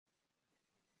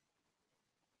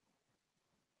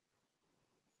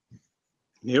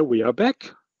Here we are back,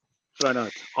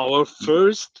 Bernard. Our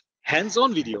first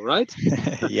hands-on video, right?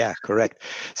 Yeah, correct.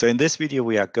 So in this video,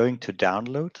 we are going to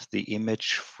download the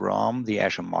image from the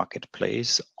Azure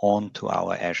Marketplace onto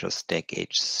our Azure Stack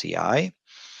HCI.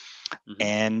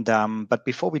 And but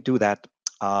before we do that,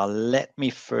 let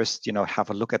me first, have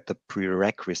a look at the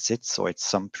prerequisites. So it's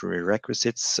some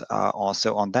prerequisites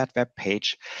also on that web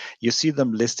page. You see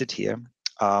them listed here.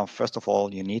 First of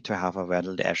all, you need to have a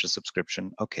valid Azure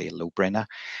subscription. Okay, no-brainer.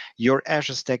 Your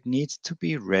Azure Stack needs to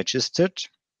be registered.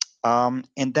 And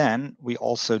then we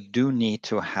also do need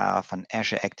to have an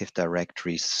Azure Active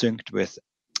Directory synced with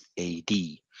AD.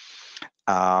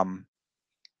 And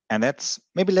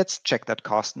maybe let's check that,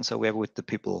 Carsten. So where would the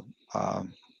people,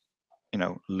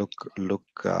 look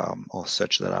or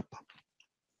search that up?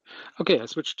 Okay, I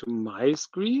switch to my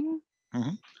screen.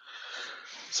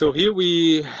 So here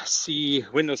we see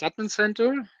Windows Admin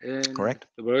Center in Correct.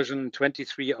 the version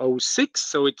 2306.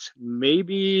 So it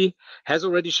maybe has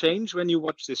already changed when you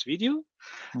watch this video.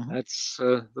 That's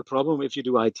the problem if you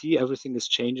do IT, everything is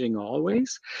changing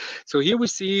always. So here we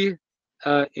see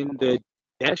in the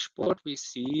dashboard, we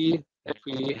see that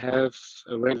we have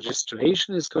a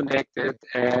registration is connected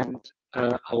and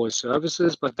our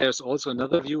services, but there's also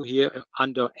another view here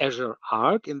under Azure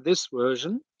Arc in this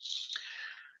version.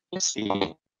 You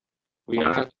see we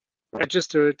are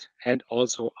registered and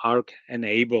also Arc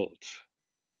enabled.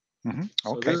 So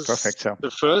Okay, this perfect. is So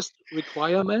the first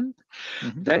requirement.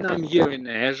 Then I'm here in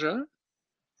Azure,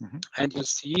 and you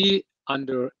see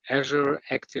under Azure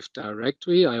Active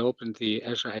Directory, I opened the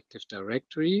Azure Active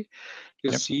Directory.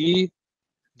 You see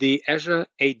the Azure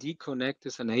AD Connect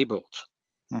is enabled.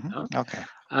 Okay.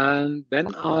 And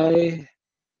then I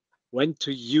went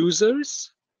to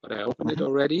users, but I opened it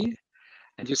already.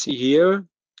 And you see here,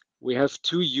 we have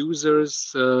two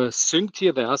users synced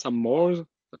here. There are some more,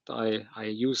 but I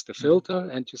used the filter.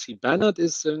 And you see Bernard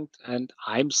is synced and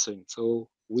I'm synced. So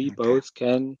we both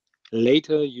can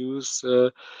later use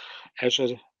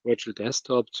Azure Virtual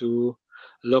Desktop to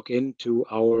log into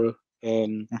our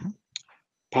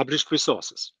published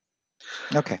resources.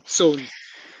 Okay. So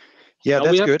yeah, now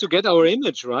that's we have good. to get our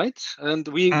image, right? And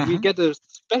we get a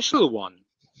special one.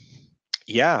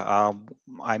 Yeah,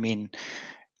 I mean,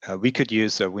 we could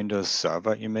use a Windows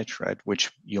Server image, right,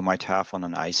 which you might have on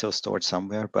an ISO stored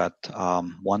somewhere. But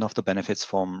one of the benefits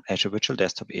from Azure Virtual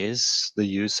Desktop is the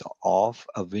use of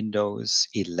a Windows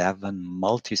 11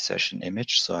 multi-session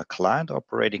image, so a client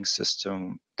operating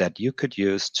system that you could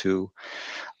use to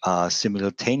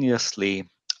simultaneously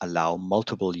allow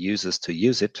multiple users to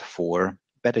use it for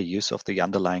better use of the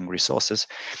underlying resources.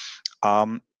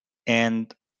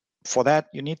 And for that,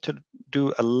 you need to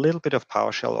do a little bit of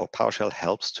PowerShell, or PowerShell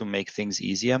helps to make things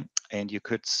easier. And you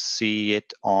could see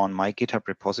it on my GitHub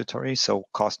repository. So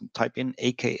Carsten, type in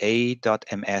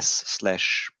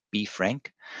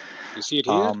aka.ms/bfrank. You see it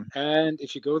here. And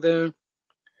if you go there.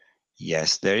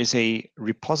 Yes, there is a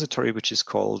repository which is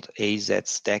called AZ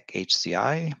Stack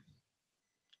HCI.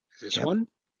 This one?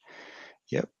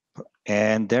 Yep.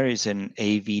 And there is an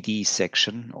AVD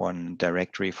section on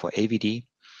directory for AVD.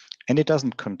 And it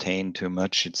doesn't contain too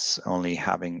much. It's only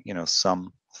having,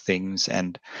 some things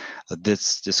and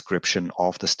this description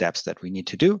of the steps that we need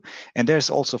to do. And there's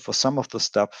also, for some of the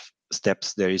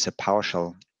steps, there is a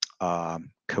PowerShell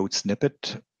code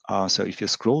snippet. So if you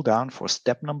scroll down for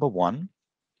step number 1.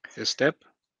 The step?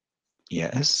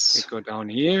 Yes. We go down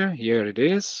here. Here it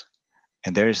is.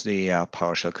 And there's the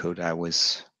PowerShell code I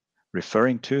was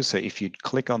referring to. So if you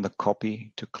click on the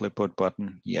copy to clipboard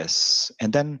button, yes.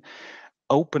 And then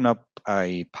open up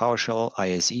a PowerShell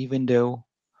ISE window.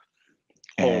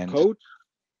 Or code.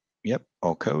 Yep,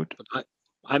 or code. But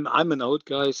I'm an old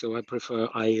guy, so I prefer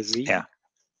ISE. Yeah.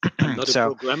 I'm not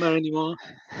a programmer anymore.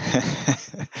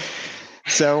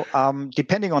 So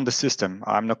depending on the system,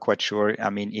 I'm not quite sure. I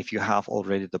mean, if you have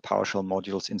already the PowerShell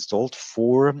modules installed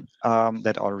for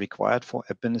that are required for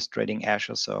administrating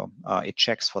Azure, so it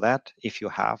checks for that. If you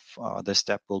have, this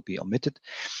step will be omitted.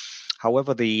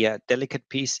 However, the delicate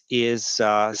piece is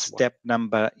step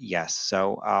number, yes.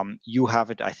 So you have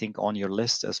it, I think, on your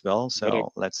list as well.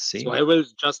 So let's see. So I will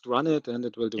just run it and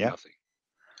it will do nothing.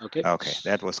 Okay. Okay,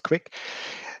 that was quick.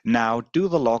 Now do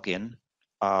the login,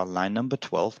 line number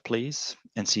 12, please,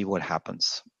 and see what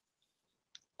happens.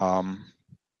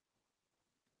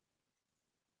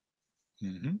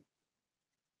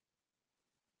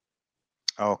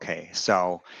 Okay,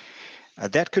 so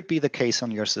That could be the case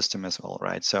on your system as well,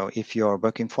 right? So if you're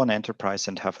working for an enterprise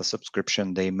and have a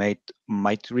subscription, they might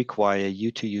require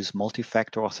you to use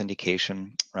multi-factor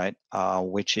authentication, right?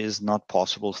 Which is not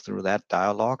possible through that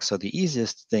dialog. So the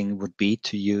easiest thing would be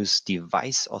to use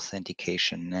device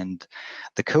authentication, and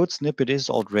the code snippet is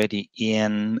already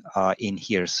in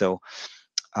here. So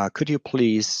could you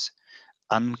please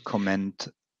uncomment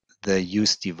the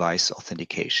use device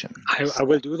authentication? I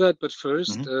will do that, but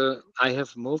first I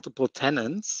have multiple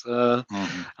tenants, and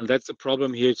that's a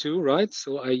problem here too, right?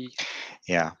 So I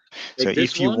So take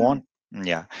this if you one. want,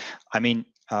 I mean,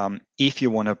 if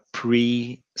you want to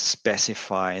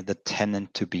pre-specify the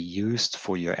tenant to be used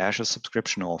for your Azure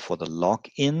subscription or for the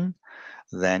login,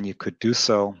 then you could do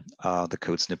so. The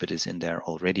code snippet is in there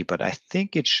already, but I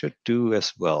think it should do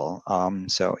as well.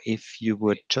 So if you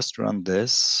would just run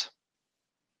this.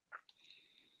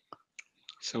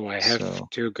 So I have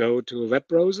to go to a web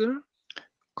browser.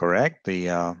 Correct.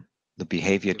 The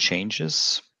behavior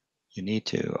changes. You need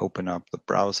to open up the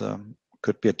browser.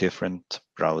 Could be a different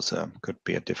browser, could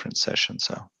be a different session.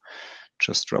 So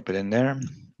just drop it in there,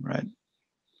 right?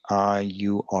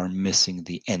 You are missing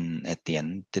the N at the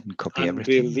end. Didn't copy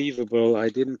everything. Unbelievable. I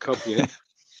didn't copy it.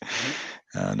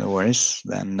 No worries.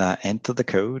 Then enter the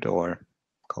code or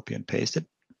copy and paste it.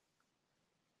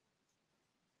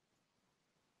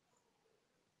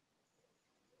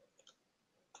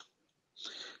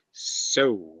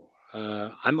 So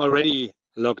I'm already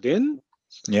logged in.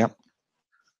 Yeah.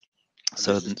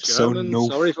 So German. No.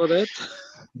 Sorry for that.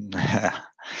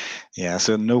 Yeah.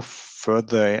 So no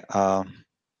further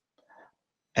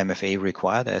MFA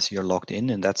required as you're logged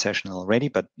in that session already.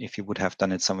 But if you would have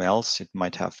done it somewhere else, it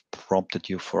might have prompted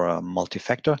you for a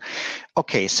multi-factor.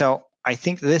 Okay. So I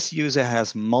think this user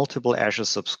has multiple Azure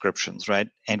subscriptions, right?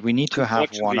 And we need to have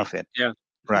one of it. Yeah.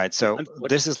 Right. So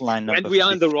this is line number 15. And we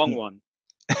are in the wrong one.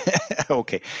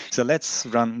 Okay, so let's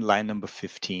run line number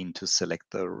 15 to select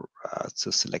the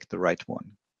right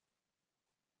one.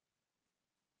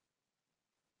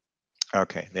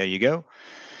 Okay, there you go.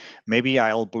 Maybe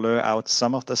I'll blur out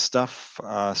some of the stuff.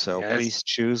 So yes. Please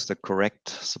choose the correct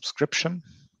subscription.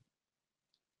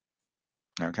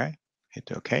 Okay,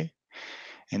 hit OK.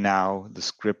 And now the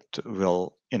script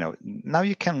will, now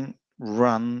you can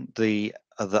run the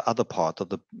other part of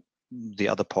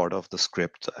the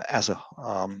script as a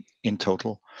in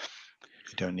total.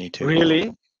 You don't need to.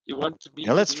 Really? You want to be?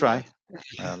 Yeah, let's try.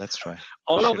 Let's try.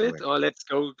 All of it, or let's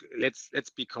go. Let's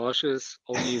be cautious.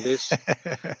 Only this.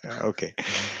 Okay.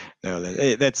 No,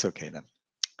 that's okay then.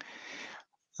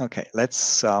 Okay, let's.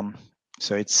 So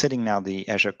it's setting now the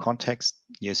Azure context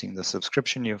using the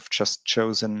subscription you've just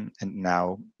chosen, and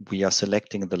now we are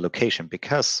selecting the location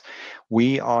because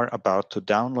we are about to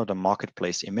download a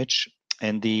marketplace image.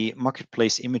 And the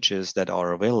marketplace images that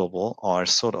are available are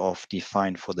sort of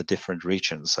defined for the different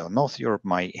regions. So North Europe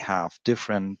might have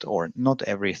different or not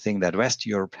everything that West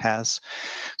Europe has.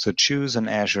 So choose an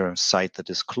Azure site that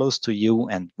is close to you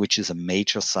and which is a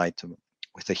major site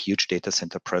with a huge data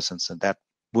center presence. And that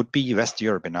would be West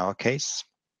Europe in our case.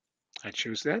 I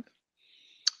choose that.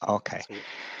 Okay.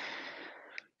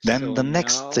 Then the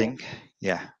next thing,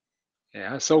 yeah.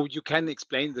 Yeah, so you can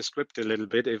explain the script a little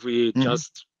bit if we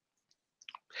just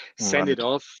send it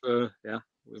off,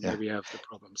 maybe have the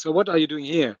problem. So what are you doing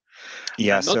here?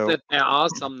 Yeah, not that there are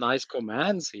some nice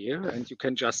commands here and you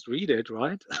can just read it,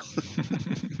 right?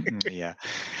 Yeah.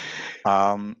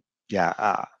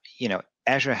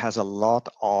 Azure has a lot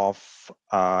of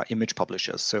image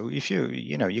publishers. So if you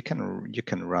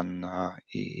can run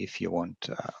if you want.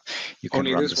 You can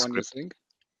only run this the one, script. You think?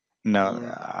 No.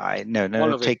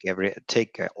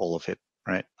 Take all of it,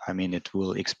 right? I mean, it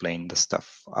will explain the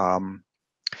stuff.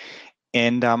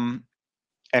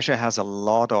 Azure has a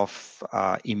lot of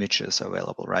images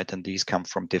available, right? And these come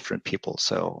from different people.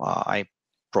 So I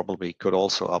probably could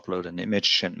also upload an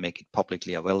image and make it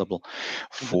publicly available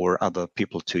for other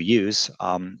people to use.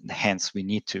 Hence, we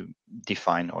need to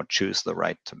define or choose the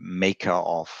right maker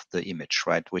of the image,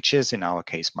 right? Which is, in our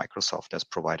case, Microsoft as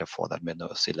provider for that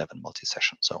Windows 11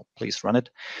 multi-session. So please run it.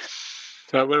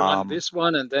 So I will run this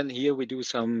one, and then here we do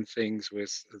some things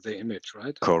with the image,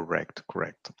 right? Correct.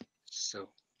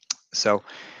 So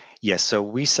yes, so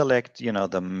we select,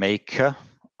 the maker,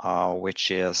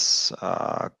 which is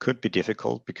could be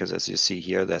difficult because, as you see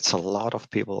here, that's a lot of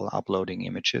people uploading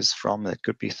images from. That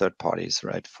could be third parties,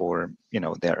 right, for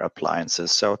their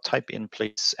appliances. So type in,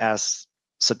 please, as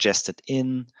suggested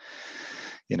in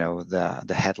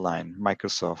the headline,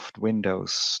 Microsoft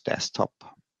Windows Desktop.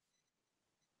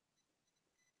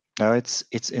 No,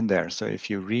 it's in there. So if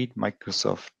you read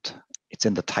Microsoft, it's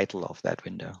in the title of that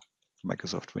window,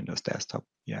 Microsoft Windows Desktop.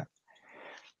 Yeah.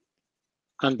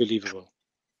 Unbelievable.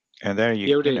 And there you,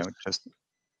 Here it you is. know, just,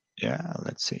 yeah,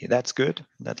 let's see. That's good.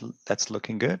 That's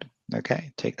looking good.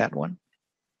 Okay, take that one.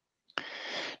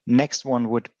 Next one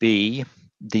would be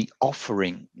the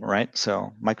offering, right?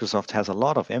 So Microsoft has a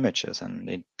lot of images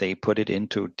and they put it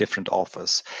into different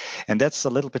offers. And that's a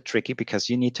little bit tricky because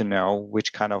you need to know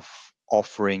which kind of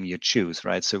offering you choose,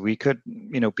 right? So we could,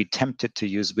 be tempted to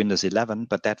use Windows 11,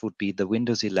 but that would be the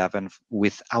Windows 11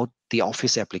 without the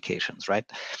Office applications, right?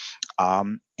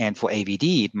 And for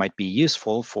AVD, it might be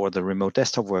useful for the remote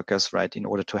desktop workers, right, in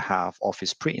order to have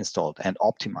Office pre-installed and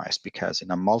optimized, because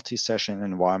in a multi-session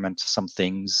environment, some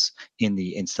things in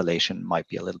the installation might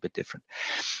be a little bit different.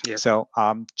 Yep. So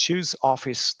choose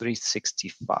Office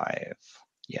 365.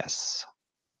 Yes.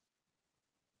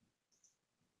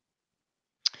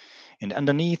 And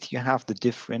underneath, you have the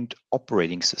different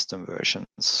operating system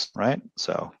versions, right?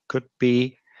 So could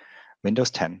be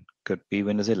Windows 10, could be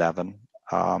Windows 11.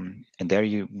 And there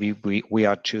we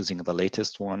are choosing the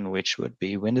latest one, which would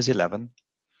be Windows 11.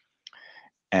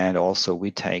 And also we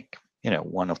take,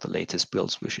 one of the latest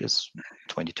builds, which is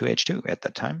 22H2 at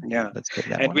that time. Yeah. Let's take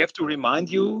that and one. We have to remind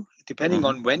you, depending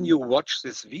on when you watch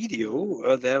this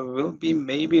video, there will be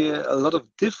maybe a lot of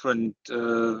different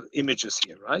images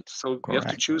here, right? So Correct. You have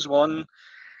to choose one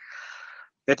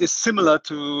that is similar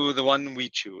to the one we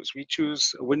choose. We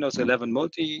choose Windows 11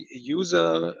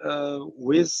 multi-user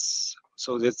with,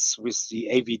 so that's with the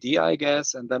AVD, I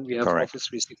guess, and then we have Correct. Office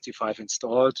 365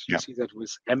 installed. You see that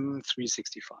with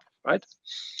M365, right?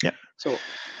 Yeah. So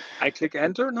I click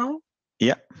enter now.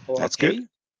 Yeah, that's okay. Good.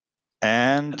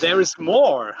 And there is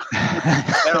more.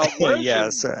 There are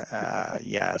versions.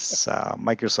 Yes.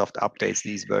 Microsoft updates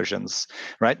these versions,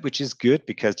 right? Which is good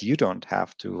because you don't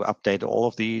have to update all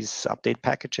of these update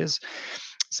packages.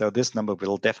 So this number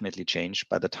will definitely change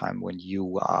by the time when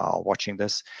you are watching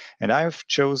this. And I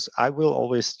will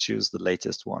always choose the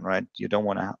latest one, right? You don't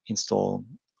want to install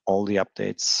all the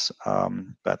updates,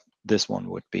 but this one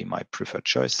would be my preferred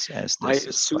choice. As this I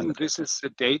assume this is the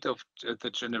date of the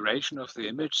generation of the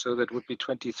image, so that would be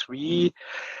 23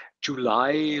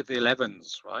 July the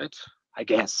 11th, right? I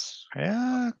guess.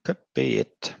 Yeah, could be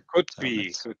it. Could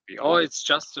be. Or it's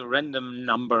just a random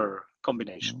number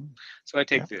combination. So I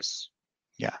take this.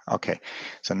 Yeah, okay.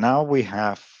 So now we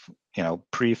have,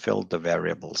 pre-filled the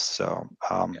variables. So,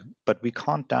 but we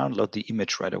can't download the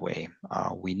image right away.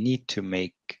 We need to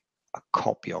make a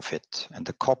copy of it, and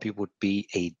the copy would be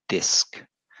a disk,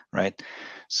 right?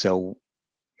 So,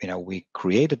 we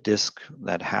create a disk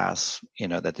that has,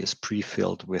 that is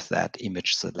pre-filled with that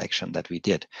image selection that we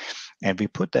did. And we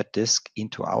put that disk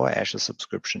into our Azure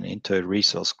subscription, into a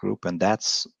resource group, and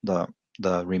that's the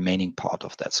remaining part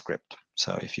of that script.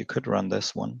 So if you could run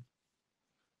this one.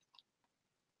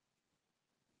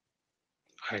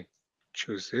 I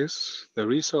choose this. The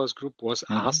resource group was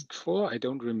asked for. I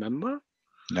don't remember.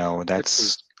 No,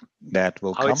 that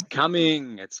will come. It's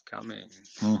coming. It's coming.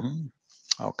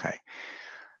 Okay.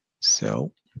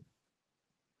 So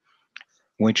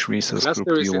which resource group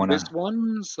do you want to? This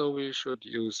one, so we should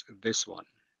use this one.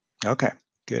 Okay,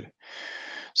 good.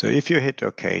 So if you hit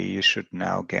OK, you should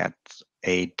now get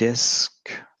a disk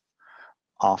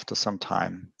after some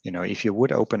time. If you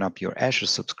would open up your Azure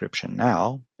subscription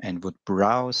now and would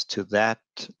browse to that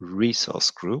resource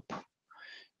group,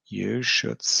 you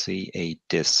should see a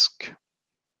disk.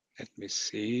 Let me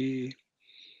see.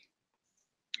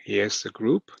 Here's the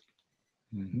group.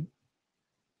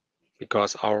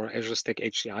 Because our Azure Stack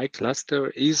HCI cluster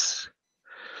is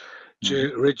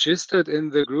registered in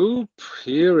the group.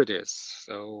 Here it is.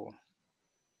 So.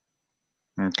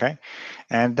 Okay,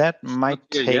 and that might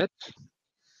take.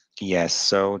 Yes,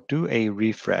 so do a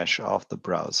refresh of the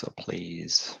browser,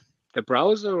 please. The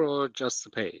browser or just the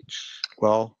page?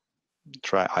 Well,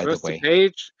 try either way. First the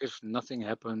page, if nothing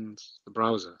happens, the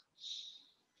browser.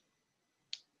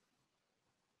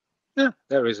 Yeah,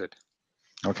 there is it.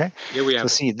 Okay, here we have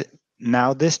so see,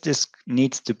 now this disk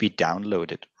needs to be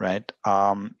downloaded, right?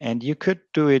 And you could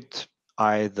do it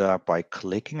either by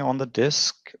clicking on the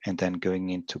disk and then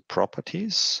going into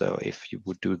properties. So if you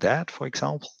would do that, for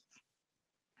example,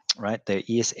 right, there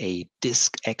is a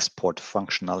disk export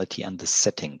functionality under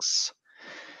settings.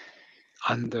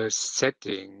 Under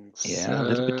settings. Yeah, a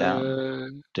little bit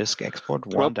down. Disk export,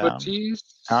 one properties,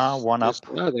 down. One up.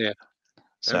 There.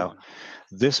 So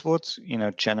this would,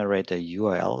 generate a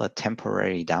URL, a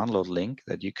temporary download link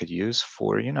that you could use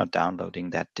for, downloading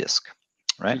that disk,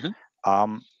 right?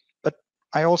 But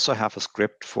I also have a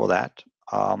script for that,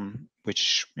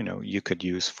 which, you could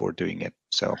use for doing it.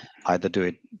 So either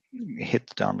hit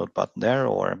the download button there,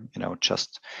 or,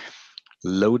 just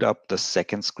load up the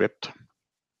second script.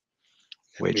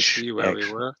 we see where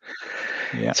we were.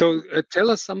 Yeah. So tell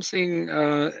us something.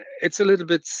 It's a little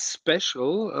bit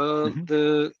special.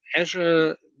 The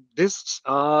Azure disks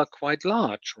are quite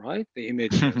large, right? The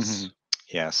images.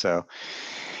 Yeah. So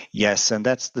yes, and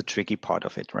that's the tricky part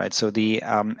of it, right? So the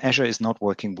Azure is not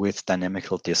working with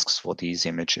dynamical disks for these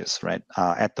images, right?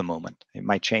 At the moment, it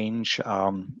might change,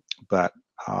 but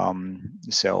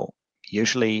so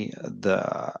usually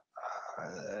the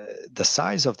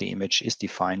size of the image is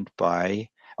defined by,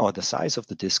 or the size of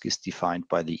the disk is defined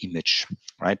by the image,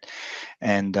 right?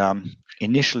 And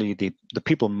initially, the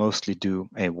people mostly do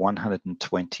a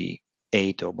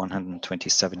 128 or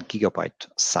 127 gigabyte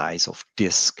size of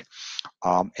disk,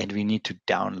 and we need to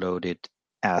download it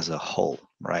as a whole,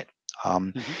 right?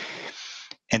 And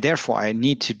therefore, I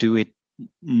need to do it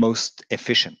most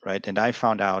efficient, right? And I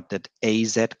found out that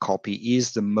AZ copy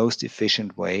is the most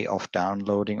efficient way of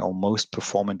downloading, or most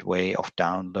performant way of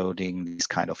downloading these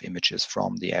kind of images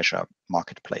from the Azure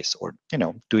marketplace, or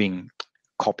doing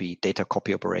data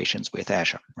copy operations with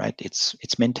Azure, right?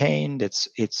 It's maintained. It's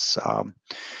a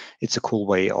cool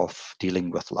way of dealing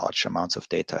with large amounts of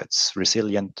data. It's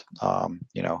resilient, and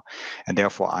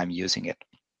therefore I'm using it.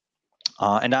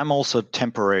 And I'm also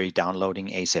temporarily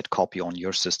downloading AZ copy on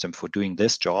your system for doing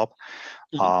this job,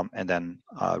 and then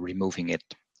removing it,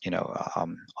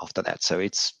 after that. So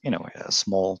it's, a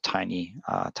small, tiny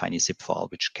zip file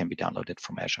which can be downloaded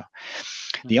from Azure.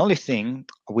 The only thing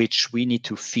which we need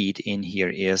to feed in here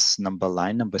is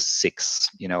line number 6,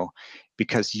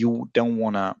 because you don't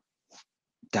want to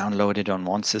download it on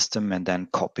one system and then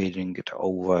copying it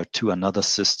over to another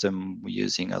system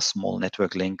using a small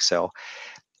network link. So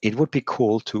it would be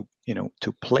cool to,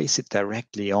 to place it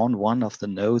directly on one of the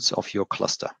nodes of your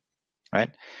cluster, right?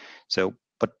 So,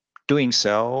 but doing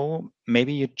so,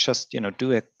 maybe you just,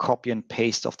 do a copy and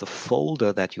paste of the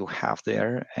folder that you have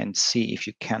there and see if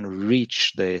you can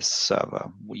reach the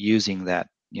server using that,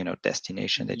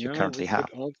 destination that you currently have.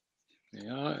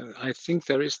 Yeah, I think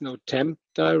there is no temp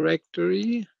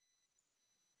directory.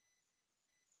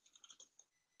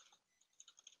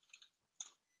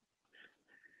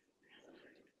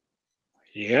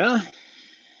 Yeah.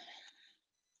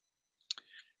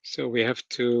 So we have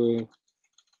to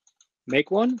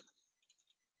make one.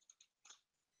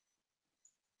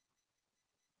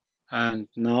 And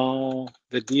now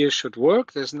the deal should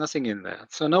work. There's nothing in there.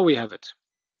 So now we have it.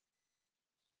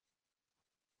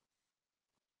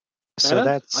 So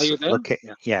that's, are you there? okay.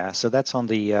 Yeah. So that's on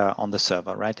the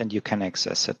server, right? And you can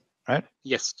access it, right?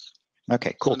 Yes.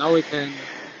 Okay, cool. So now we can.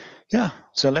 Yeah.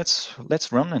 So let's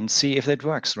run and see if that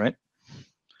works, right?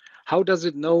 How does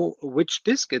it know which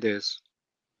disk it is?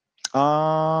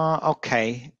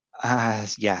 Okay.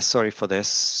 Yeah. Sorry for this.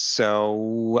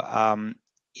 So I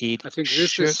think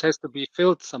this has to be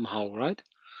filled somehow, right?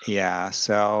 Yeah.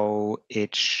 So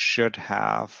it should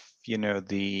have,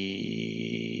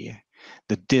 the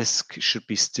disk should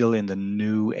be still in the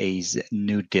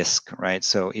new disk, right?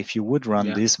 So if you would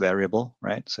run this variable,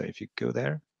 right? So if you go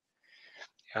there.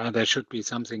 Yeah, there should be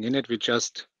something in it. We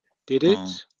just did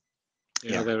it.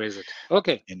 Yeah, there is it.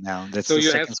 Okay. And now that's so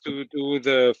you have to do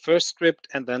the first script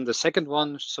and then the second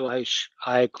one. So I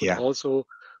could also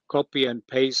copy and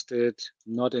paste it,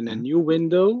 not in a new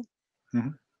window.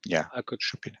 Yeah, I could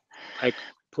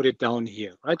put it down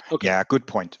here, right? Okay. Yeah, good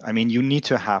point. I mean, you need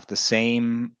to have the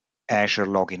same Azure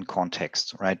login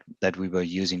context, right, that we were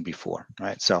using before,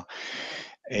 right? So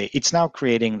it's now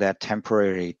creating that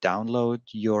temporary download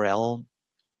URL,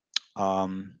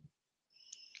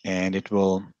 and it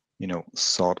will,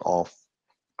 sort of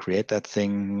create that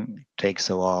thing.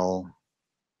 Takes a while.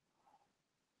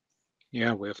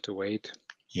 Yeah, we have to wait.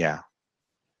 Yeah.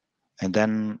 And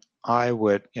then I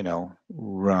would,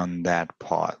 run that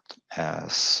part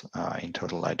as in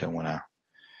total. I don't want to,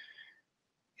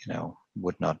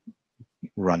 would not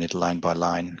run it line by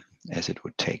line, as it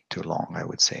would take too long, I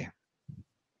would say.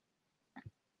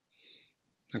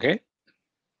 Okay.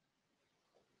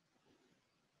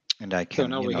 And I can. So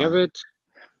now we have it.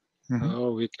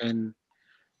 Oh, we can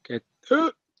get.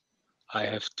 I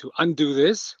have to undo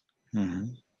this.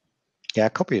 Yeah,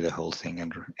 copy the whole thing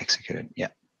and execute it. Yeah.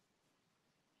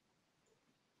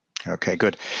 Okay,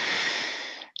 good.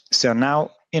 So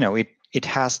now, it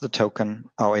has the token,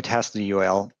 or it has the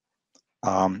URL.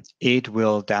 It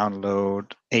will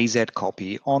download AZ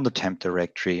copy on the temp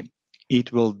directory.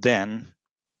 It will then,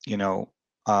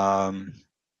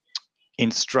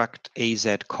 instruct AZ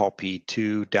copy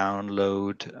to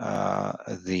download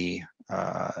the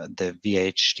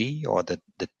VHD, or the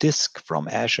disk from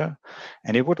Azure,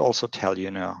 and it would also tell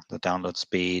the download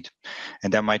speed,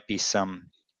 and there might be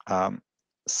some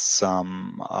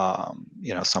some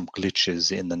some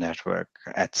glitches in the network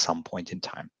at some point in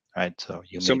time, right? So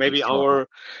you So may be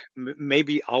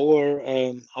maybe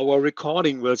our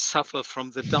recording will suffer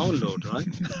from the download, right?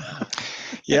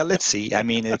 Yeah, let's see. I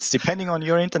mean, it's depending on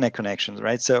your internet connections,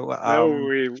 right? So No,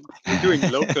 we're doing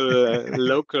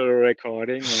local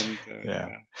recording, and yeah,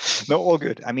 no, all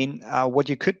good. I mean, what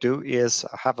you could do is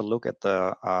have a look at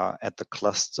the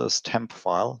clusters temp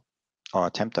file or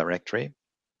temp directory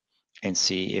and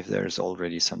see if there's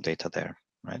already some data there,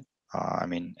 right? I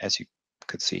mean, as you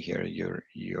could see here,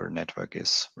 your network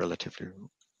is relatively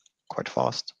quite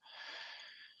fast.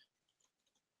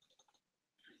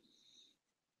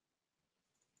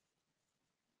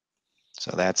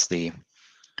 So that's the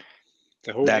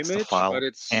whole image, the file but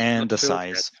it's and not the filled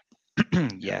size.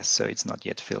 yet. Yes, so it's not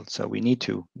yet filled. So we need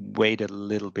to wait a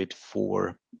little bit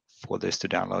for this to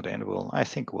download, and I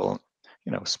think we'll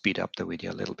speed up the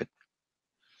video a little bit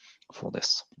for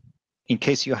this. In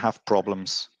case you have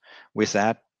problems with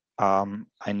that,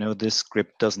 I know this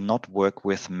script does not work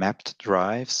with mapped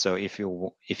drives. So if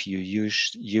you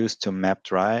use to map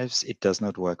drives, it does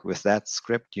not work with that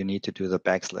script. You need to do the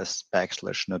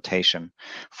backslash notation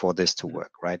for this to work,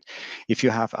 right? If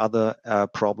you have other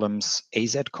problems,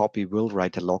 AZCopy will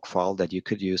write a log file that you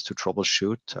could use to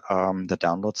troubleshoot the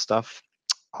download stuff.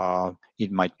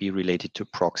 It might be related to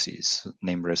proxies,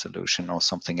 name resolution, or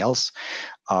something else,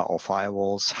 or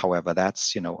firewalls. However,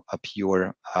 that's a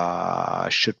pure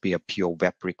should be a pure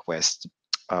web request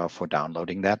for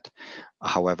downloading that.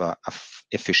 However,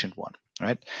 efficient one,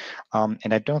 right?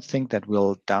 And I don't think that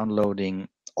we're downloading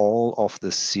all of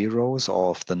the zeros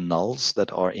or of the nulls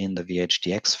that are in the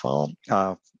VHDX file.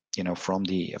 From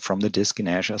the disk in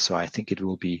Azure. So I think it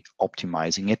will be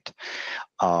optimizing it.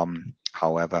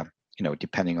 However,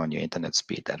 depending on your internet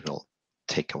speed, that will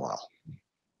take a while.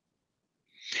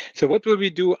 So what will we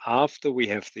do after we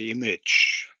have the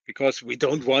image? Because we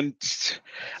don't want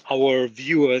our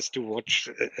viewers to watch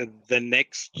the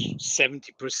next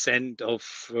 70% of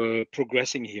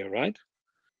progressing here, right?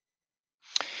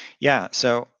 Yeah.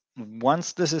 So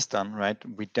once this is done, right,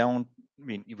 we don't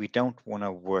want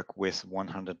to work with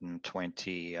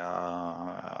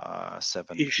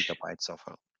 127 gigabytes of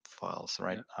files,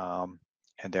 right? Yeah.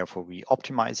 And therefore we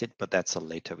optimize it, but that's a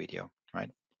later video, right?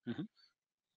 Mm-hmm.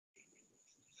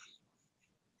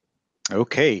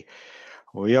 Okay,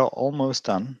 we are almost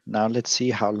done. Now let's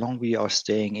see how long we are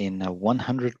staying in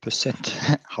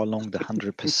 100%. How long the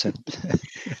 100%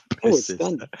 Oh, it's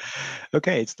done.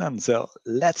 Okay, it's done. So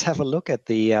let's have a look at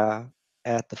the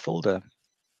folder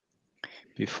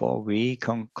before we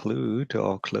conclude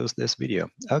or close this video.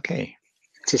 Okay.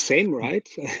 It's the same, right?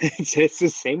 It's the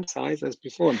same size as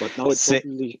before, but now it's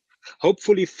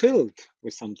hopefully filled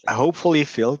with something. Hopefully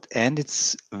filled, and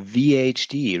it's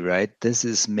VHD, right? This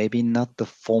is maybe not the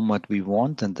format we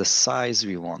want and the size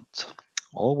we want.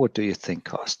 Or what do you think,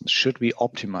 Carsten? Should we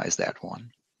optimize that one?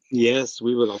 Yes,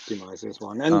 we will optimize this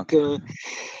one. And okay.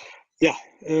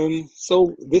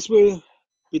 So this will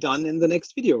be done in the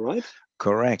next video, right?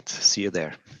 Correct. See you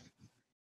there.